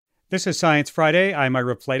This is Science Friday. I'm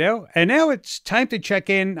Ira Plato, and now it's time to check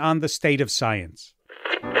in on the state of science.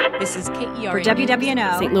 This is KERA for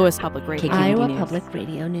WWNO, St. Louis Public Radio, Iowa Public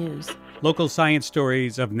Radio News. Local science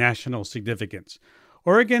stories of national significance.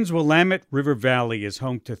 Oregon's Willamette River Valley is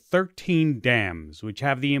home to 13 dams, which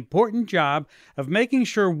have the important job of making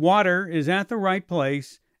sure water is at the right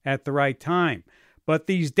place at the right time. But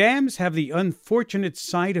these dams have the unfortunate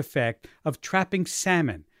side effect of trapping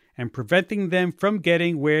salmon and preventing them from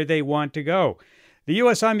getting where they want to go. The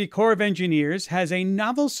U.S. Army Corps of Engineers has a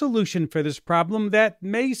novel solution for this problem that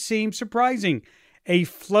may seem surprising: a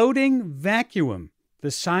floating vacuum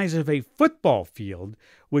the size of a football field,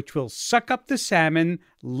 which will suck up the salmon,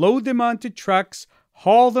 load them onto trucks,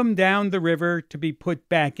 haul them down the river to be put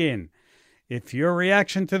back in. If your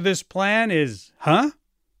reaction to this plan is, huh?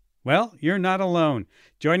 Well, you're not alone.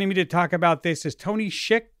 Joining me to talk about this is Tony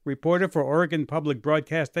Schick, reporter for Oregon Public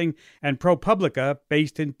Broadcasting and ProPublica,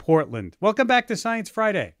 based in Portland. Welcome back to Science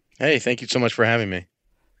Friday. Hey, thank you so much for having me.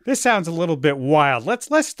 This sounds a little bit wild.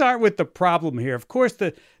 Let's start with the problem here. Of course,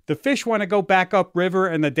 the fish want to go back upriver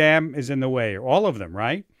and the dam is in the way. All of them,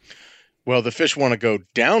 right? Well, the fish want to go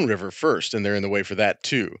downriver first, and they're in the way for that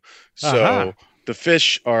too. So The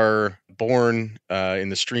fish are born in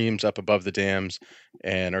the streams up above the dams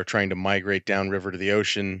and are trying to migrate downriver to the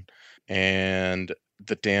ocean. And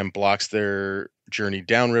the dam blocks their journey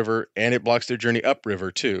downriver, and it blocks their journey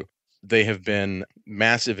upriver too. They have been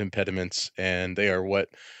massive impediments, and they are what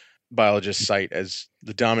biologists cite as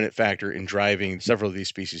the dominant factor in driving several of these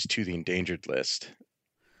species to the endangered list.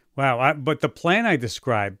 Wow, but the plan I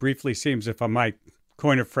described briefly seems, if I might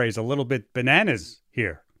coin a phrase, a little bit bananas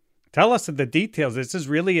here. Tell us the details. This is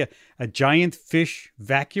really a giant fish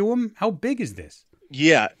vacuum? How big is this?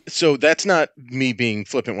 Yeah, so that's not me being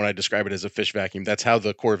flippant when I describe it as a fish vacuum. That's how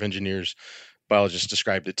the Corps of Engineers biologists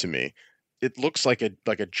described it to me. It looks like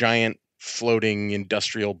a giant floating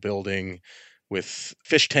industrial building with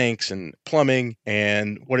fish tanks and plumbing.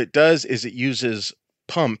 And what it does is it uses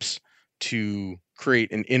pumps to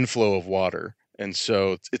create an inflow of water. And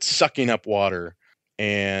so it's sucking up water.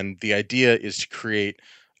 And the idea is to create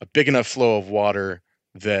a big enough flow of water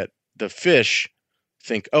that the fish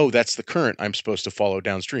think, oh, that's the current I'm supposed to follow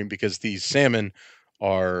downstream, because these salmon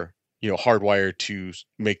are, hardwired to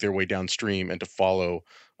make their way downstream and to follow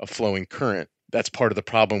a flowing current. That's part of the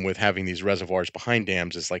problem with having these reservoirs behind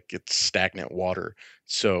dams, is like it's stagnant water.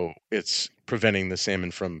 So it's preventing the salmon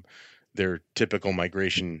from their typical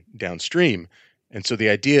migration downstream. And so the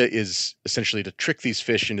idea is essentially to trick these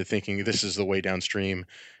fish into thinking this is the way downstream.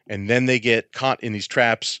 And then they get caught in these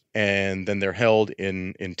traps, and then they're held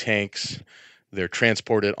in tanks. They're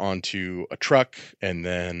transported onto a truck, and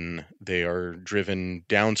then they are driven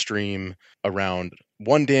downstream around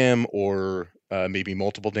one dam or maybe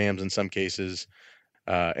multiple dams in some cases,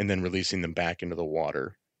 and then releasing them back into the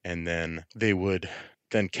water. And then they would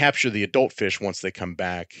then capture the adult fish once they come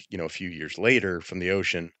back, a few years later from the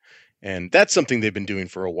ocean. And that's something they've been doing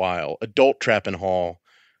for a while. Adult trap and haul,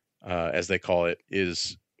 as they call it,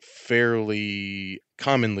 is fairly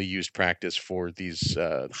commonly used practice for these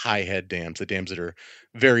high head dams, the dams that are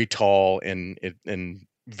very tall and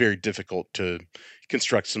very difficult to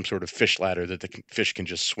construct some sort of fish ladder that the fish can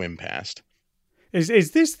just swim past.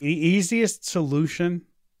 Is this the easiest solution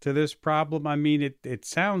to this problem? I mean, it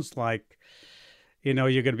sounds like, you're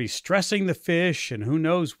going to be stressing the fish and who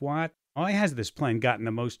knows what. Why has this plan gotten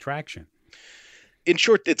the most traction? In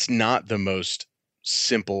short, it's not the most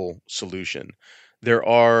simple solution. There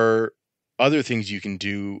are other things you can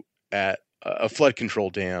do at a flood control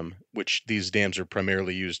dam, which these dams are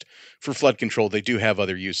primarily used for flood control. They do have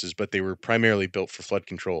other uses, but they were primarily built for flood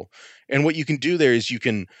control. And what you can do there is you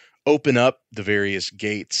can open up the various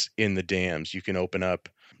gates in the dams. You can open up,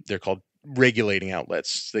 they're called regulating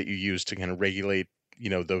outlets, that you use to kind of regulate,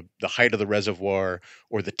 the height of the reservoir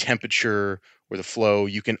or the temperature or the flow.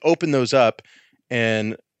 You can open those up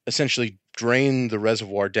and essentially drain the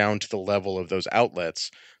reservoir down to the level of those outlets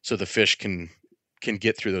so the fish can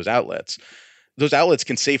get through those outlets. Those outlets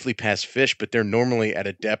can safely pass fish, but they're normally at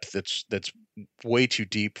a depth that's way too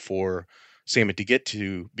deep for salmon to get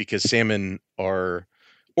to, because salmon are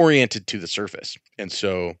oriented to the surface. And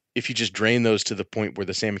so if you just drain those to the point where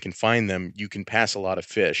the salmon can find them, you can pass a lot of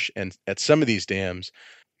fish. And at some of these dams,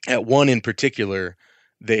 at one in particular,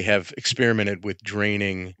 they have experimented with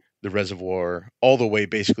draining the reservoir all the way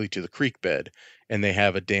basically to the creek bed. And they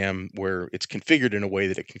have a dam where it's configured in a way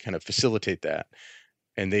that it can kind of facilitate that.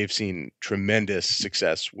 And they've seen tremendous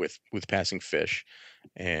success with passing fish.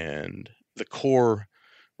 And the Corps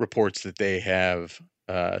reports that they have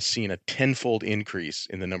seen a tenfold increase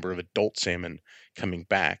in the number of adult salmon coming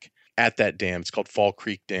back. at that dam. It's called Fall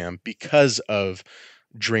Creek Dam because of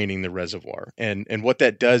draining the reservoir. And what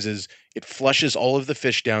that does is it flushes all of the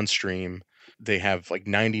fish downstream. They have like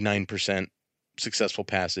 99% successful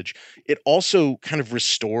passage. It also kind of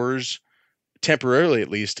restores, temporarily at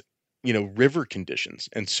least, river conditions.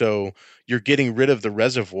 And so you're getting rid of the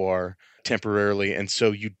reservoir temporarily. And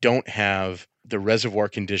so you don't have the reservoir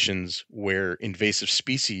conditions where invasive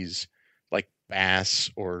species like bass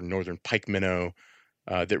or northern pike minnow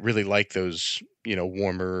that really like those,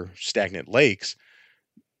 warmer, stagnant lakes,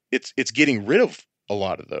 it's getting rid of a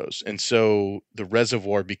lot of those. And so the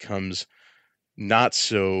reservoir becomes not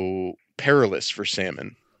so perilous for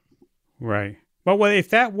salmon. Right. Well, if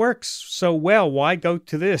that works so well, why go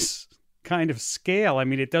to this kind of scale? I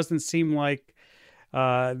mean, it doesn't seem like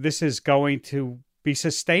this is going to be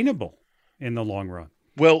sustainable in the long run.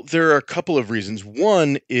 Well, there are a couple of reasons.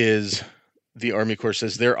 One is the Army Corps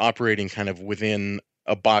says they're operating kind of within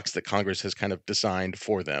a box that Congress has kind of designed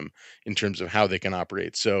for them in terms of how they can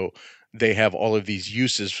operate. So they have all of these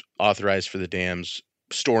uses authorized for the dams: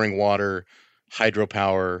 storing water,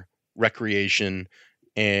 hydropower, recreation.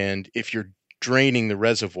 And if you're draining the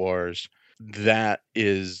reservoirs, that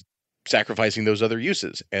is sacrificing those other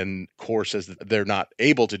uses. And Corps says that they're not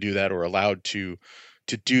able to do that or allowed to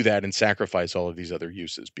do that and sacrifice all of these other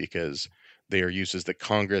uses because they are uses that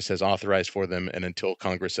Congress has authorized for them. And until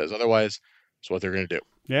Congress says otherwise, that's what they're going to do.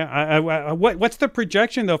 Yeah. What's the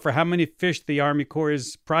projection, though, for how many fish the Army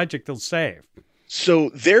Corps' project will save? So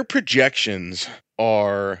their projections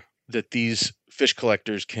are that these fish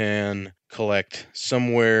collectors can collect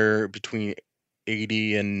somewhere between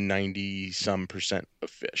 80 and 90 some percent of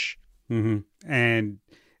fish. Mm-hmm. And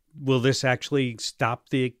will this actually stop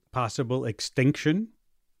the possible extinction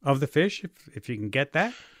of the fish, if you can get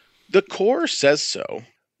that? The Corps says so.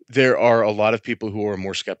 There are a lot of people who are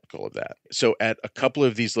more skeptical of that. So at a couple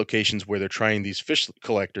of these locations where they're trying these fish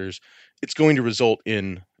collectors, it's going to result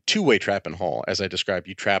in two-way trap and haul. As I described,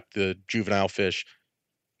 you trap the juvenile fish,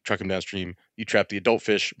 truck them downstream. You trap the adult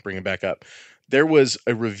fish, bring them back up. There was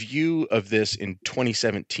a review of this in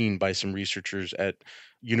 2017 by some researchers at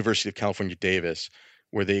University of California, Davis,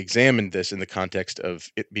 where they examined this in the context of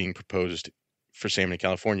it being proposed for salmon in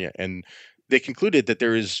California. And they concluded that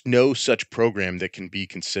there is no such program that can be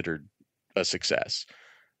considered a success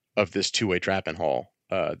of this two-way trap and haul.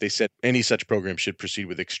 They said any such program should proceed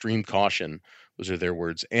with extreme caution. Those are their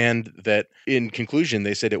words. And that in conclusion,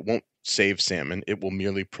 they said it won't save salmon. It will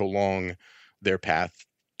merely prolong their path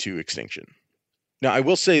to extinction. Now, I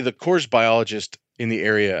will say the Corps' biologist in the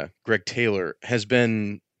area, Greg Taylor, has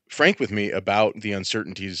been frank with me about the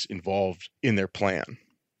uncertainties involved in their plan.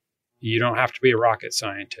 You don't have to be a rocket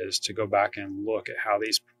scientist to go back and look at how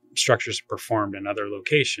these structures are performed in other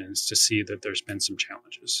locations to see that there's been some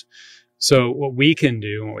challenges. So what we can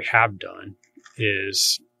do, and what we have done,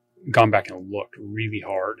 is gone back and looked really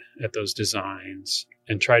hard at those designs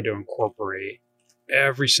and tried to incorporate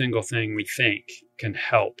every single thing we think can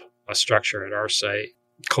help a structure at our site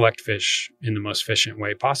collect fish in the most efficient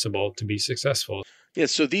way possible to be successful. Yeah,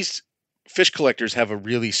 so these fish collectors have a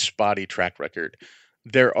really spotty track record.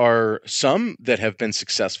 There are some that have been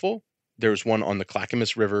successful. There's one on the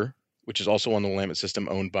Clackamas River, which is also on the Willamette system,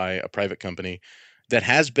 owned by a private company, that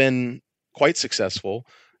has been quite successful.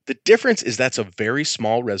 The difference is that's a very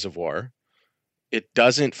small reservoir. It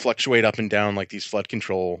doesn't fluctuate up and down like these flood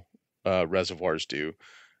control reservoirs do.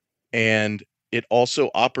 And it also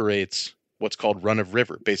operates what's called run of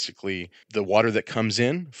river. Basically, the water that comes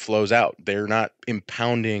in flows out. They're not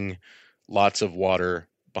impounding lots of water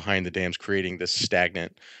behind the dams, creating this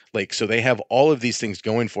stagnant lake. So they have all of these things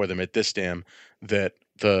going for them at this dam that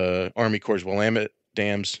the Army Corps' Willamette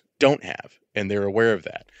dams don't have, and they're aware of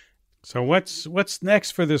that. So what's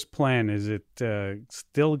next for this plan? Is it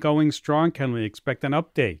still going strong? Can we expect an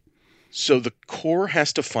update? So the Corps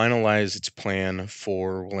has to finalize its plan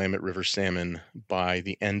for Willamette River salmon by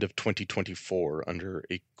the end of 2024 under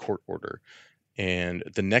a court order. And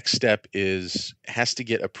the next step has to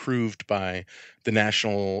get approved by the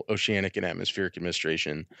National Oceanic and Atmospheric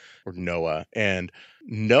Administration, or NOAA. And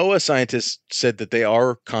NOAA scientists said that they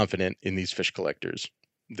are confident in these fish collectors,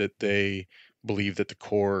 that they believe that the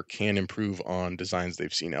Corps can improve on designs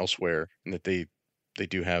they've seen elsewhere, and that they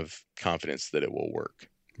do have confidence that it will work.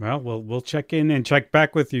 Well, we'll check in and check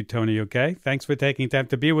back with you, Tony, okay? Thanks for taking time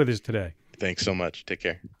to be with us today. Thanks so much. Take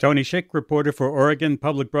care. Tony Schick, reporter for Oregon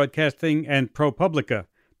Public Broadcasting and ProPublica,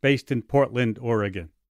 based in Portland, Oregon.